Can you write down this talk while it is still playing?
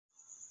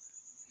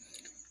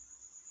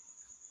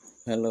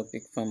Hello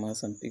pig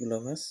farmers and pig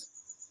lovers,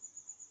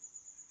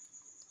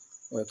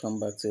 welcome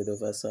back to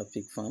Edovasal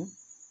Pig Farm.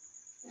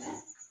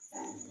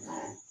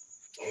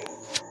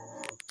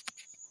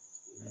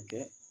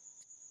 Okay,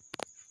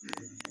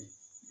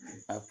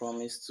 I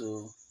promise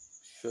to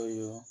show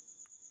you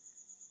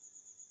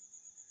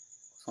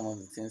some of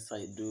the things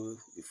I do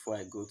before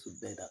I go to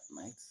bed at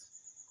night,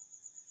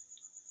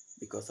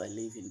 because I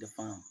live in the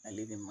farm, I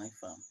live in my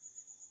farm.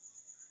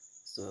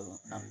 So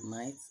at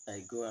night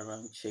I go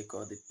around, check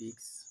all the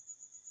pigs,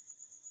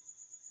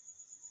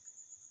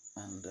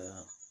 and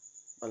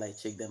while I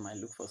check them I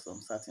look for some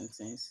certain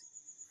things.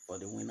 For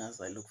the winners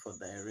I look for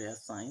diarrhea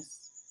signs.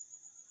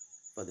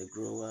 For the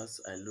growers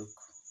I look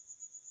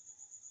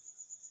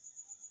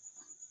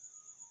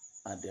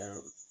at their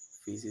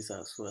feces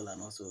as well,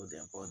 and also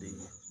their body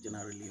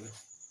generally,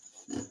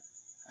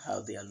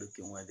 how they are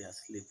looking while they are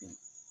sleeping.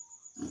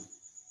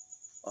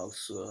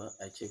 Also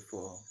I check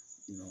for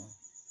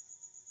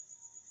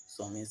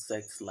some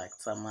insects like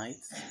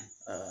termites,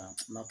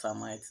 not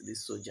termites,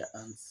 these soldier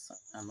ants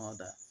and all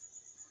that.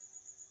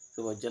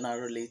 So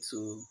generally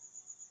to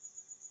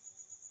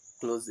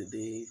close the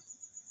day,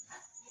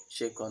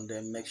 check on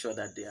them, make sure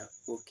that they are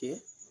okay.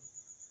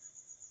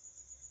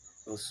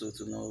 Also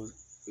to know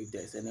if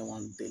there's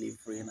anyone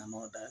delivering and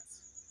all that,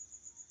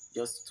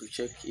 just to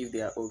check if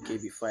they are okay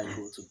before I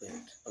go to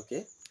bed.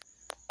 Okay,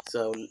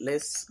 so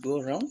let's go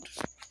around.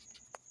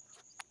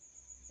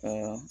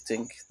 I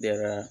think we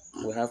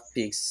have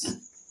pigs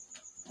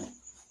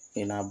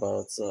in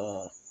about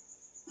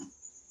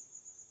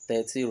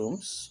 30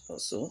 rooms or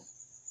so.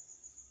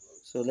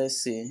 So let's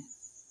see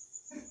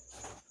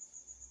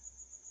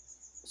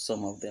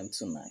some of them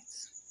tonight.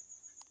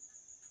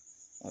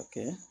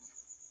 Okay,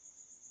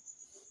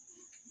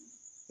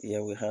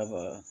 here we have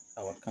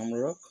our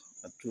camrock,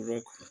 a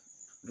Duroc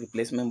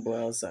replacement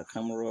boils, a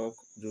camrock,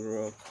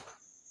 Duroc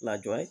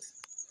large white,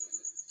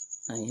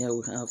 and here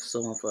we have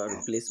some of our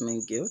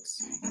replacement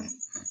gilts,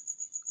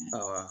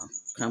 our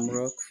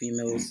camrock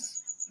females.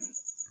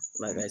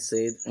 Like I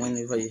said,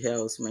 whenever you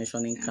hear us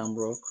mentioning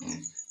camrock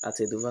at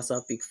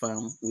Edovasal Pig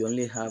Farm, we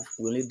only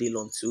deal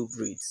on two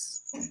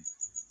breeds.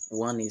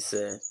 One is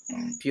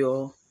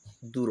pure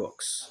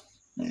Durocs,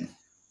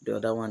 the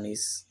other one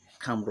is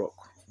camrock.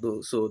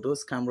 So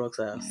those camrocks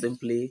are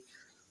simply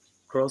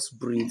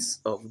crossbreeds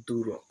of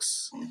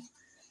Durocs.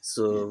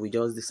 So we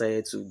just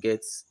decided to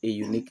get a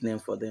unique name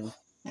for them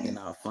in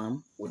our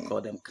farm. We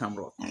call them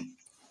camrock.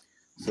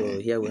 So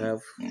here we have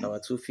our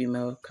two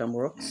female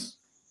camrocks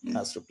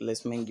as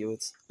replacement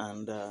gilts,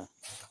 and a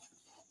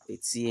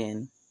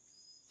TN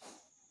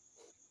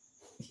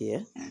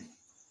here.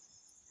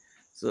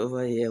 So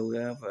over here we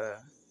have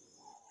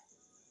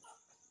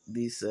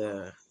these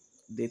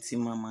dirty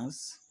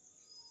mamas.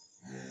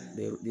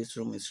 This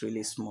room is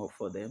really small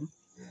for them.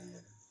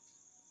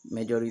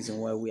 Major reason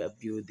why we are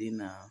building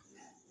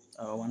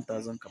our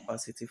 1,000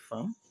 capacity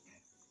farm,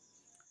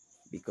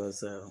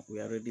 because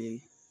we are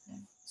already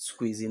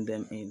squeezing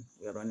them in.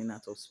 We are running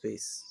out of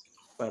space.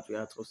 But we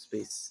are out of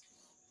space.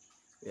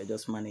 We are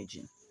just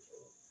managing.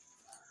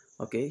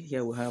 Okay,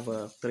 here we have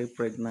 3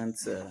 pregnant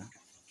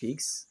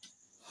pigs.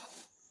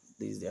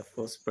 This is their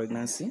first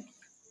pregnancy.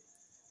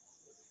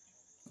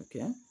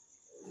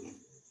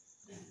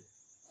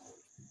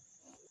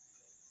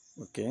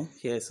 Okay,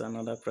 here's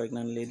another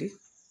pregnant lady.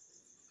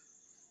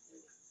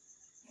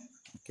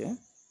 Okay,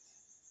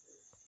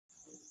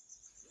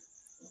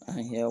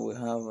 and here we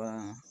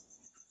have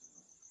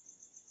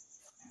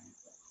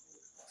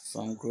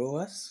some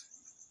growers.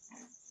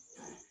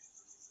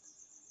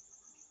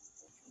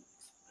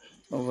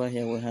 Over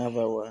here we have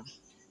our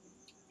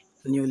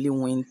newly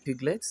weaned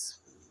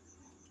piglets.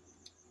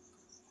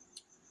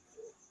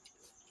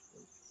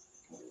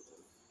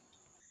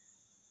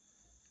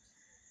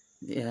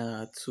 There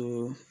are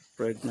 2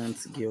 pregnant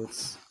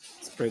gilts,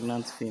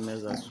 pregnant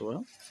females as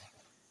well.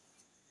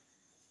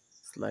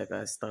 It's like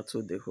I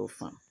started the whole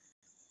farm.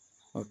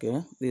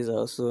 Okay, these are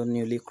also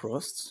newly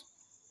crossed.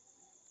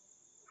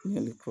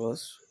 Newly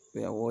crossed.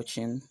 We are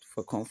watching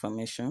for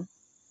confirmation.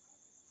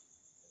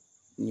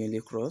 Newly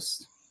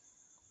crossed.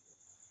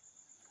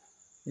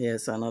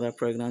 Yes, another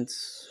pregnant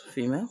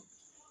female.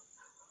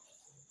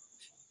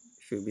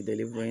 She'll be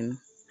delivering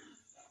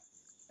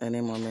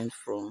any moment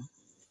from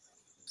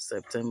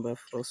September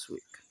 1st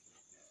week.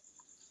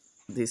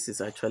 This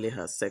is actually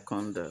her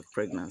second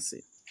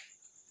pregnancy.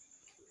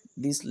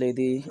 This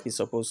lady is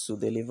supposed to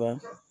deliver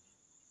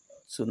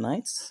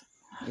tonight,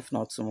 if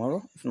not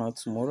tomorrow,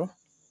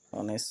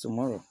 or next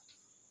tomorrow.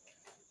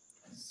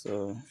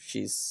 So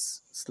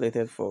she's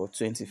slated for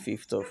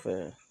 25th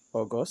of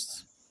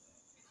August.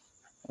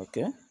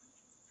 Okay,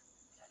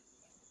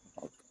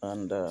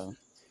 and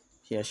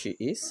here she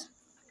is,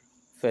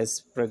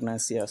 first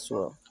pregnancy as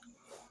well.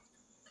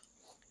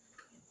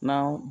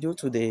 Now, due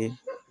to the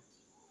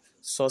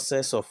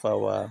success of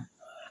our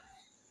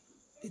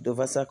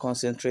Edovasal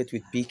Concentrate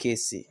with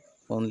PKC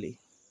only,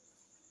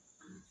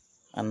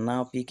 and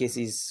now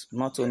PKC is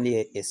not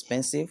only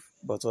expensive,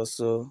 but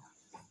also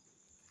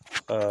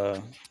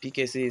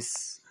PKC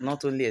is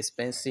not only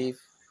expensive,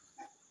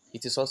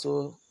 it is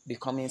also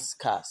becoming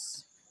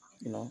scarce.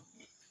 You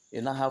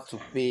now have to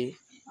pay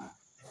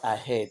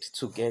ahead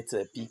to get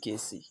a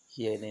PKC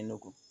here in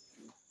Enugu.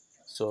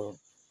 So,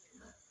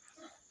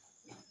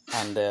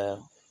 and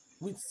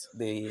with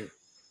the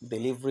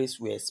deliveries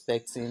we're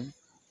expecting,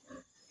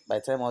 by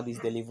the time all these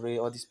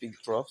pig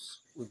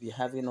drops, we'll be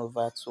having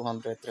over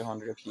 200,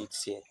 300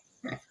 pigs here.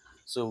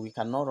 So we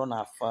cannot run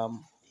our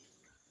farm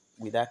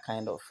with that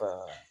kind of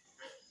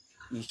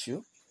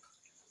issue.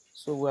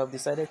 So we have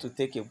decided to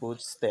take a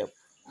bold step.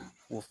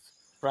 We've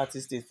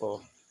practiced it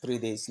for 3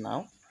 days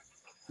now,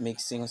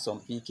 mixing some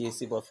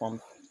PKC, but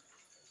from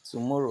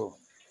tomorrow,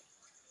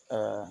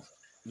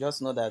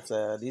 just know that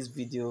this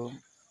video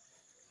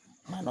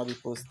might not be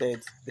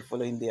posted the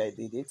following day I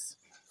did it,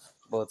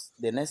 but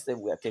the next step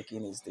we are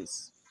taking is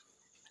this.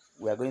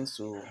 We are going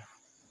to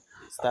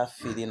start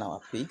feeding our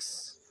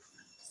pigs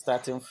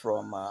starting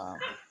from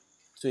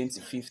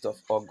 25th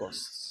of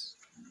August.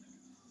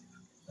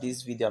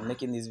 I'm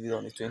making this video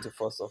on the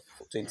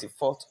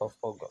 24th of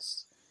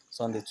August.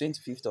 So on the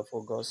 25th of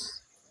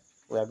August,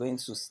 we are going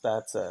to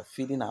start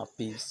feeding our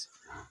pigs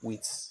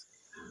with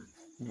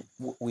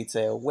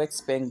wet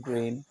spent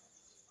grain,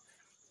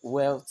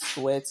 wet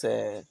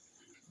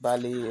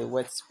barley,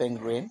 wet spent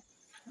grain,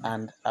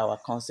 and our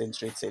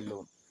concentrates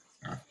alone.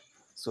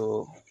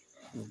 So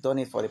we've done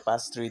it for the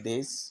past 3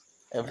 days.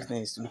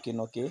 Everything is looking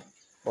okay.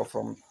 But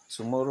from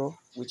tomorrow,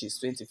 which is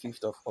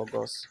 25th of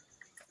August,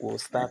 we'll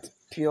start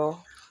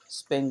pure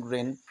spent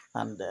grain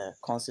and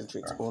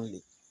concentrate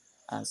only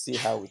and see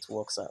how it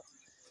works out.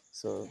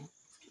 So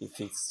if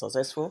it's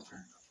successful,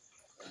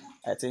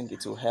 I think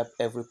it will help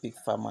every pig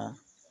farmer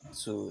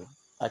to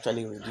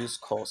actually reduce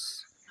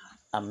costs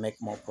and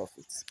make more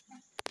profits.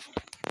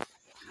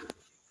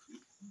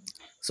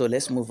 So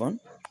let's move on.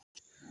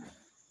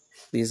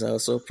 These are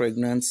also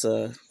pregnant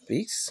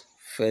pigs,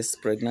 first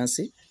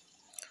pregnancy.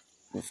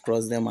 We've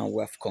crossed them and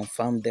we have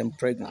confirmed them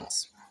pregnant.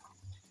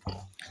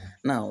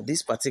 Now,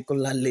 this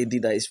particular lady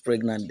that is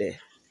pregnant there,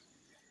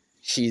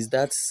 she's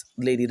that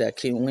lady that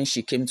came when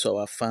she came to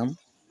our farm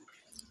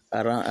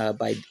around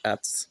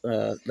that's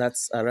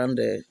around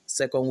the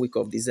second week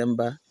of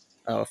December,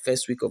 our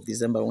first week of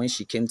December when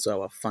she came to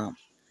our farm.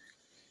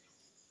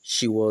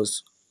 She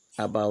was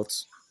about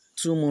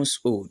 2 months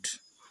old.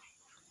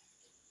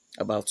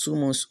 About 2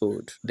 months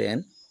old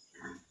then,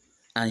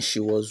 and she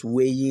was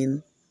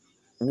weighing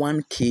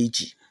 1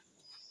 kg.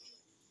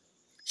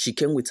 She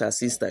came with her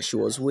sister. She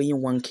was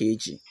weighing 1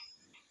 kg.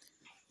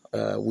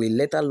 We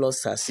later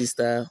lost her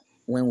sister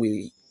when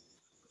we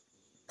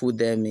put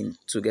them in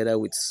together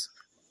with,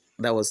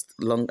 that was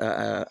long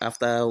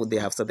after they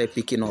have started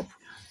picking up,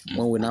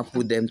 when we now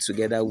put them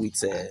together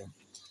with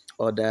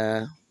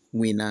other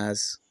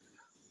winners.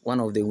 One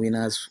of the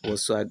winners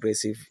was so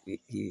aggressive,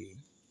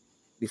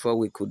 before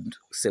we could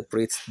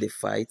separate the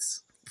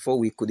fights, before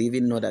we could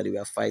even know that we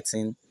were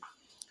fighting,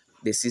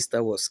 the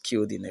sister was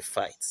killed in a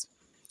fight,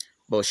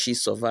 but she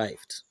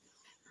survived.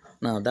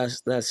 Now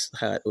that's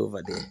her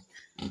over there.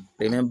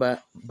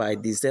 Remember, by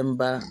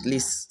December, at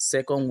least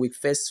second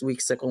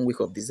week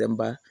of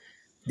December,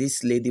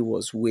 this lady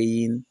was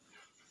weighing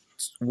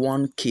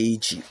 1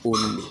 kg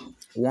only.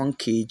 1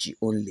 kg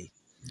only.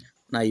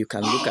 Now you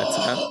can look at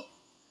her.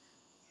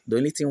 The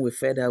only thing we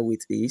fed her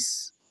with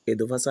is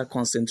Edovasal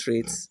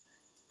Concentrate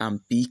and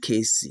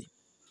PKC.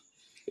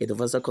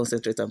 Edovasal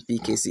Concentrate and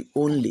PKC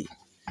only.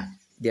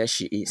 There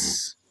she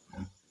is.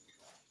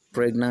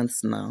 Pregnant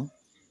now.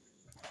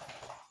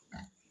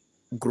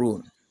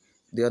 Grown.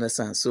 Do you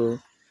understand? So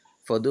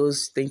for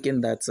those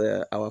thinking that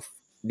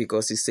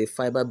because it's a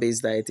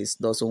fiber-based diet, it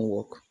doesn't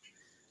work,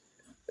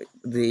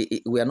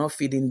 we are not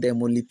feeding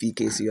them only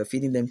PKC. We are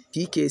feeding them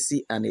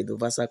PKC and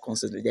Edovasal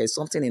Concentrate. There is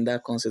something in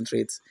that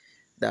concentrate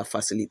that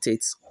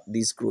facilitates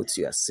this growth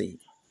you are seeing.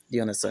 Do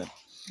you understand?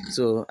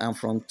 So, and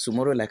from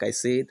tomorrow, like I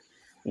said,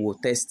 we'll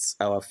test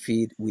our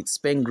feed with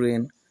spent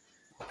grain.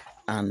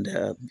 And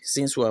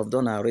since we have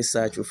done our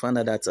research, we found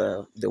out that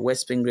the wet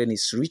spent grain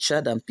is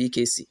richer than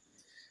PKC.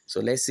 So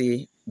let's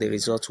see the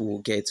result we'll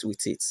get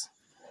with it.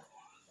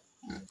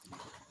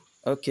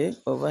 Okay,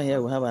 over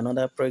here we have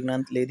another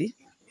pregnant lady.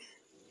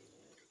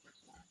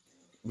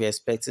 We're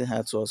expecting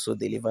her to also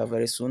deliver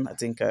very soon. I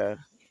think,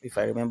 if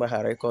I remember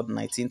her record,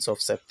 19th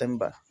of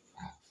September.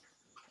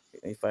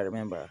 If I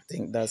remember, I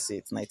think that's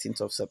it,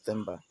 19th of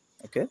September.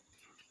 Okay.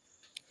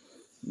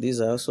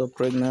 These are also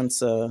pregnant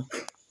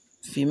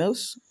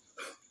females.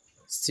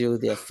 Still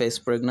their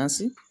first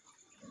pregnancy.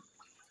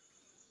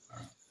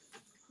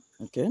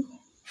 Okay.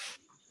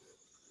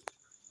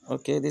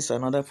 Okay, this is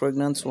another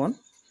pregnant one.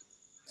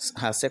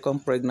 Her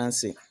second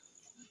pregnancy.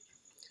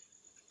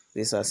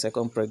 This is her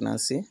second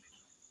pregnancy.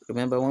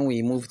 Remember when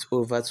we moved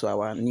over to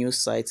our new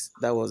site,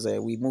 that was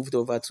we moved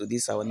over to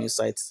this our new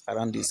site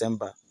around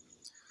December.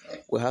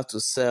 We have to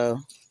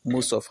sell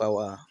most of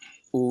our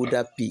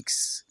older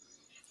pigs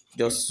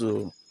just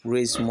to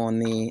raise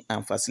money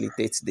and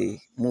facilitate the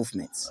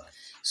movement.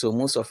 So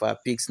most of our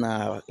pigs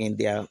now are in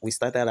there. We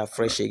started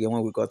afresh again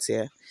when we got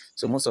here.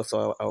 So most of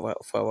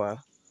our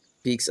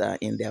pigs are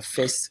in their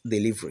first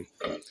delivery.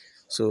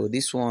 So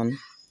this one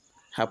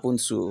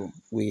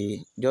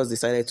we just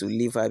decided to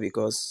leave her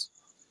because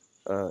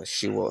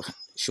she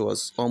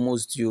was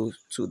almost due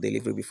to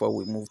delivery before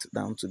we moved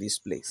down to this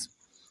place.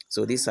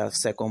 So this is her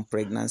second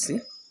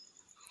pregnancy.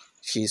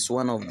 She's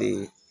one of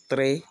the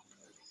 3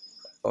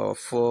 or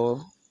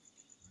 4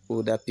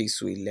 older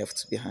pigs we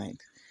left behind,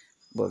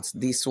 but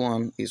this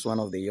one is one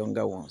of the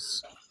younger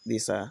ones.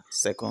 This is her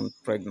second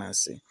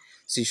pregnancy.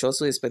 So she's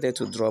also expected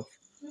to drop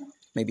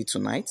maybe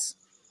tonight,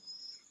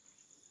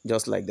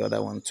 just like the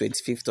other one,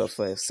 25th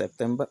of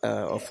September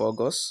of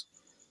August.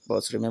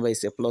 But remember,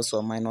 it's a plus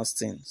or minus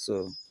thing.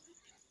 So,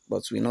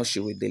 but we know she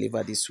will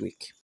deliver this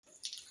week.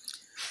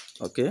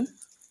 Okay,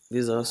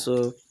 this is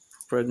also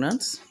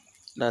pregnant.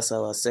 That's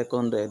our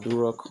second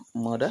Duroc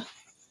mother.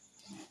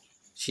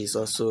 She's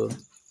also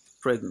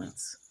pregnant.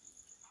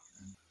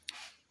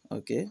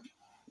 Okay,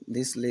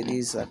 these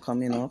ladies are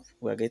coming up.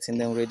 We're getting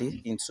them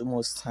ready. In 2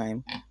 months'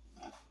 time,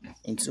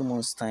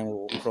 we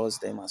will cross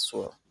them as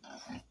well.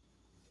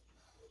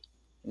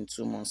 In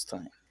 2 months'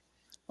 time.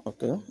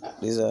 Okay,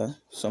 these are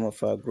some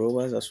of our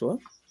growers as well.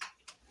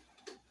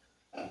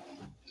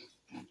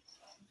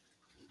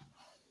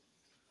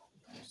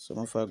 Some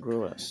of our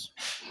growers.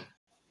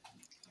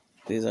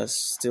 These are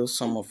still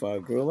some of our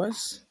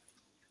growers.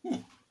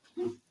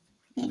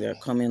 They are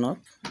coming up,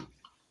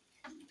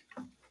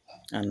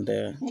 and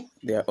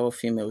they are all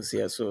females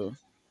here. So,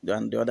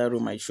 and the other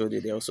room I showed you,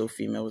 they're also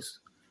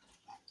females.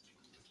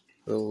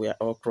 So we are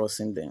all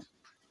crossing them.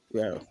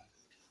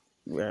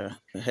 We are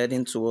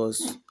heading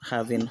towards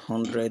having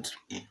 100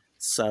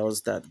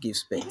 sows that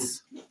gives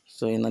birth.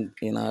 So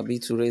in our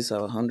bid to raise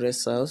our 100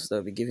 sows that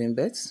will be giving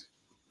birth,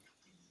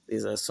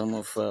 these are some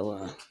of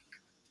our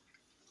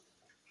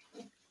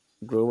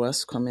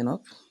growers coming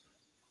up.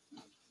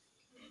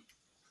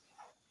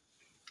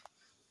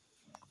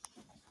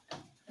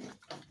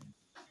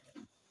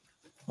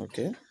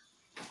 Okay.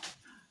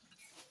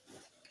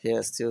 Here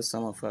are still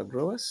some of our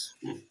growers.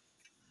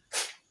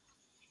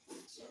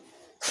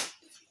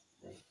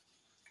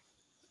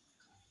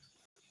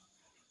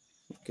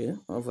 Okay,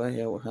 over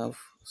here we have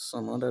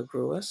some other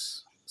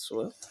growers as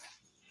well.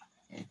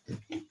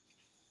 At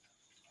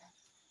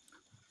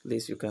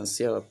least you can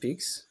see our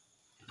pigs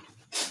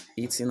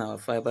eating our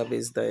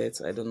fiber-based diet.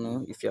 I don't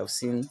know if you have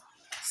seen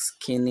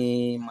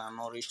skinny,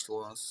 malnourished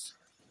ones.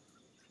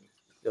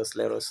 Just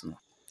let us know.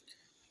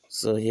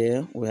 So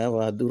here we have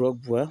our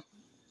Duroc boa.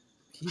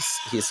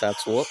 He's at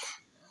work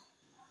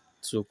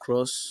to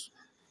cross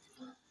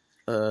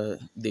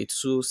the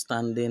 2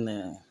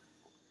 standing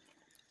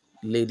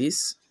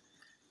ladies.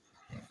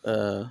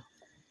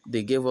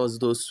 They gave us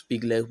those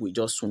piglets we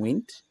just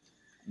weaned.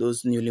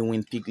 Those newly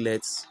weaned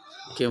piglets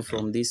came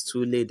from these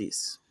 2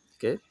 ladies.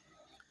 Okay,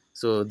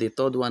 so the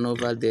third one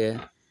over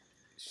there,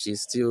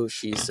 she's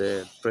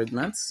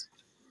pregnant.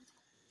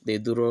 The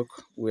Duroc,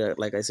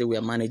 like I said, we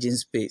are managing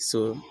space.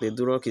 So the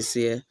Duroc is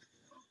here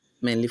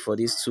mainly for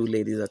these 2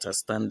 ladies that are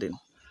standing.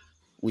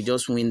 We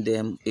just weaned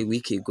them a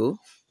week ago,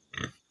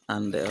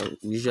 and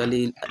we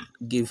usually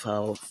give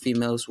our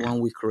females 1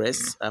 week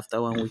rest.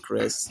 After 1 week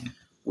rest,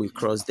 we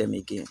cross them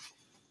again.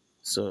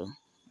 So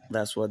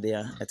that's what they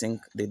are. I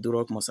think the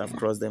Duroc must have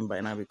crossed them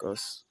by now,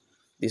 because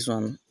this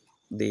one,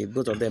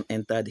 both of them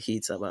entered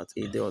heat about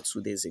a day or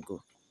 2 days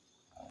ago.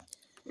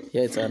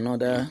 Here is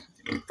another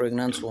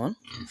pregnant one.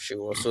 She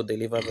will also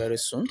deliver very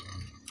soon.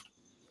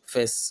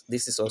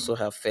 This is also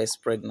her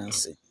first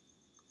pregnancy.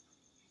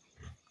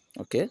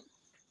 Okay,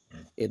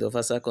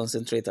 Edovasal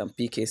Concentrate and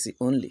PKC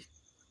only.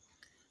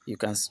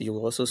 You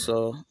also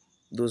saw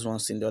those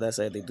ones in the other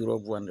side, the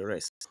Duroc and the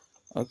rest.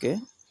 Okay,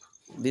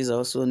 these are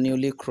also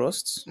newly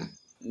crossed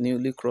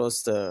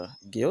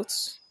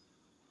gilts.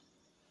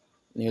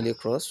 Newly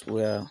crossed.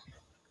 We are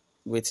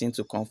waiting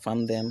to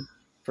confirm them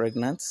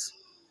pregnant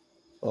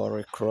or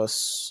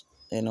across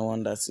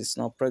anyone that is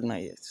not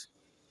pregnant yet.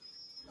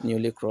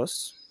 Newly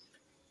crossed.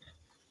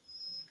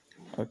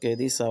 Okay,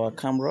 this is our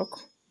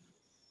Camrock.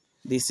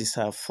 This is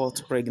her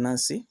 4th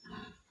pregnancy.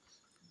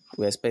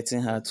 We're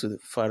expecting her to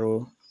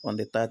farrow on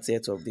the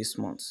 30th of this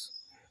month.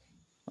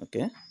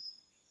 Okay.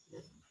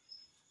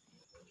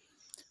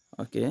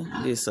 Okay,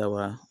 this is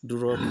our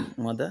Duroc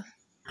mother.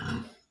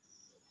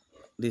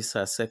 This is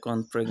her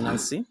 2nd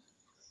pregnancy.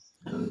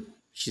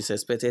 She's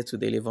expected to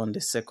deliver on the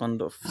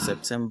 2nd of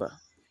September.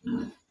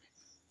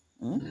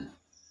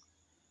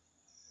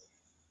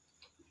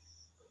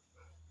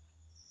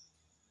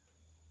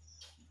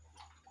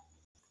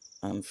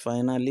 And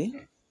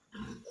finally,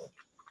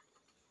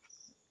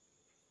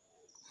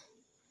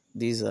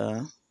 these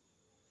are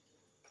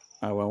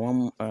our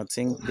one. I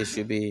think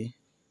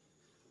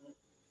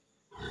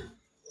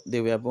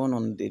they were born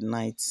on the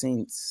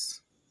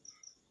 19th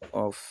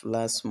of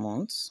last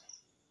month.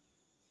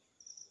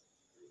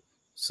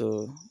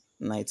 So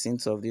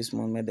 19th of this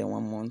month made them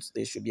 1 month.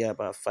 They should be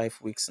about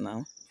 5 weeks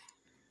now.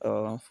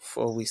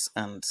 4 weeks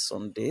and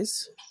some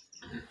days.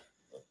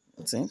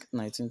 I think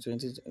 19,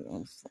 20,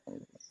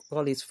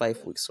 call it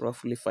 5 weeks,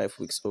 roughly 5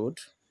 weeks old.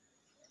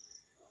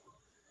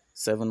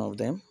 7 of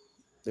them.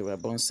 They were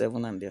born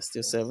 7 and they're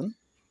still 7.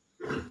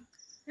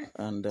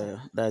 and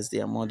that's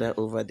their mother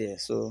over there.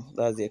 So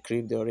that's their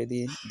crib.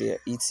 They're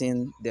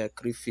eating their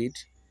crib feed.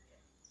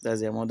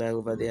 That's their mother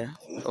over there.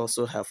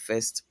 Also her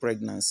first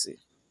pregnancy.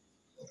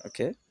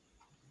 Okay.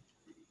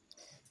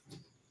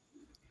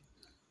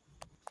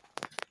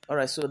 All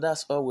right. So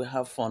that's all we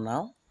have for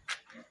now.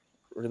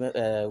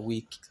 Remember,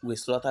 we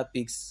slaughter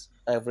pigs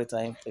every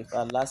time. In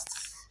fact,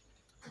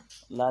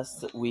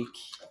 last week,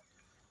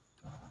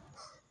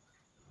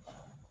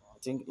 I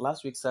think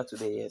last week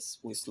Saturday, yes,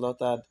 we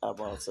slaughtered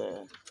about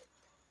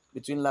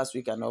between last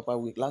week and upper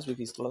week. Last week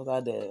we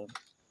slaughtered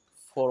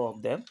 4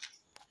 of them.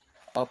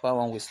 Upper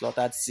one we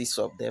slaughtered 6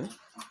 of them.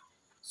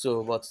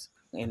 So, but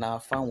in our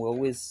farm we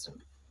always,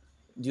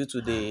 due to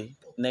the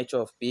nature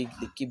of pig,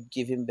 they keep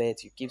giving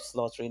birth, you keep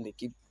slaughtering, they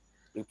keep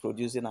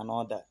reproducing and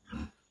all that.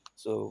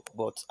 So,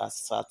 but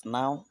as at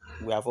now,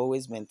 we have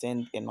always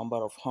maintained a number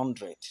of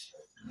hundreds,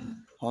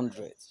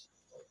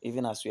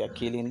 even as we are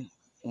killing,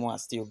 more are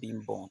still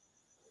being born.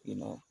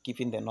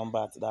 Keeping the number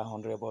at that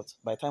 100. But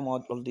by the time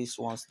all these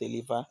ones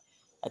deliver,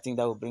 I think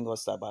that will bring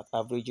us about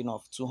averaging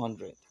of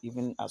 200.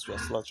 Even as we are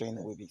slaughtering,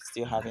 we'll be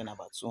still having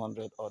about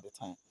 200 all the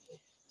time.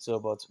 So,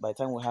 but by the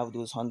time we have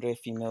those 100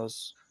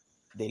 females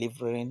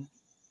delivering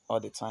all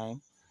the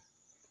time,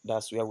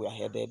 that's where we are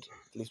headed.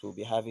 At least we'll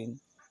be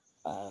having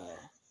uh,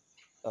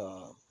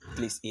 at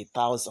least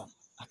 1,000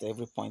 at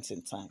every point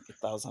in time,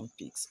 1,000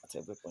 pigs at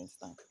every point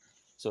in time.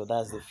 So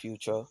that's the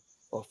future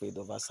of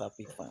Edovasal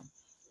Pig Farm.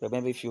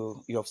 Remember, if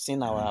you have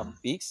seen our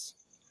pigs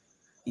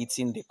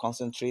eating the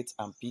concentrate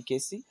and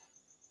PKC,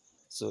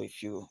 so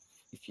if you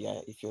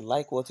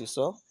like what you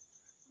saw,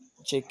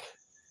 check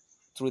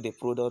through the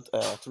product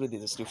through the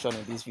description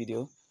in this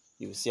video.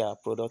 You will see our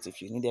products.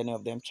 If you need any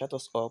of them, chat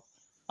us up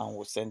and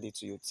we'll send it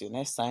to you. Till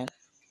next time,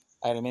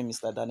 I remain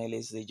Mr. Daniel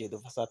SJ,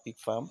 Edovasal Pig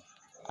Farm,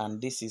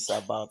 and this is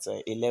about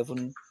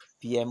 11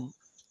 p.m.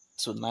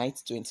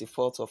 tonight,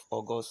 24th of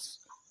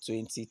August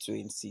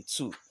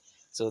 2022.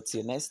 So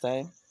till next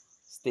time,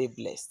 stay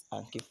blessed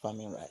and keep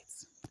farming right.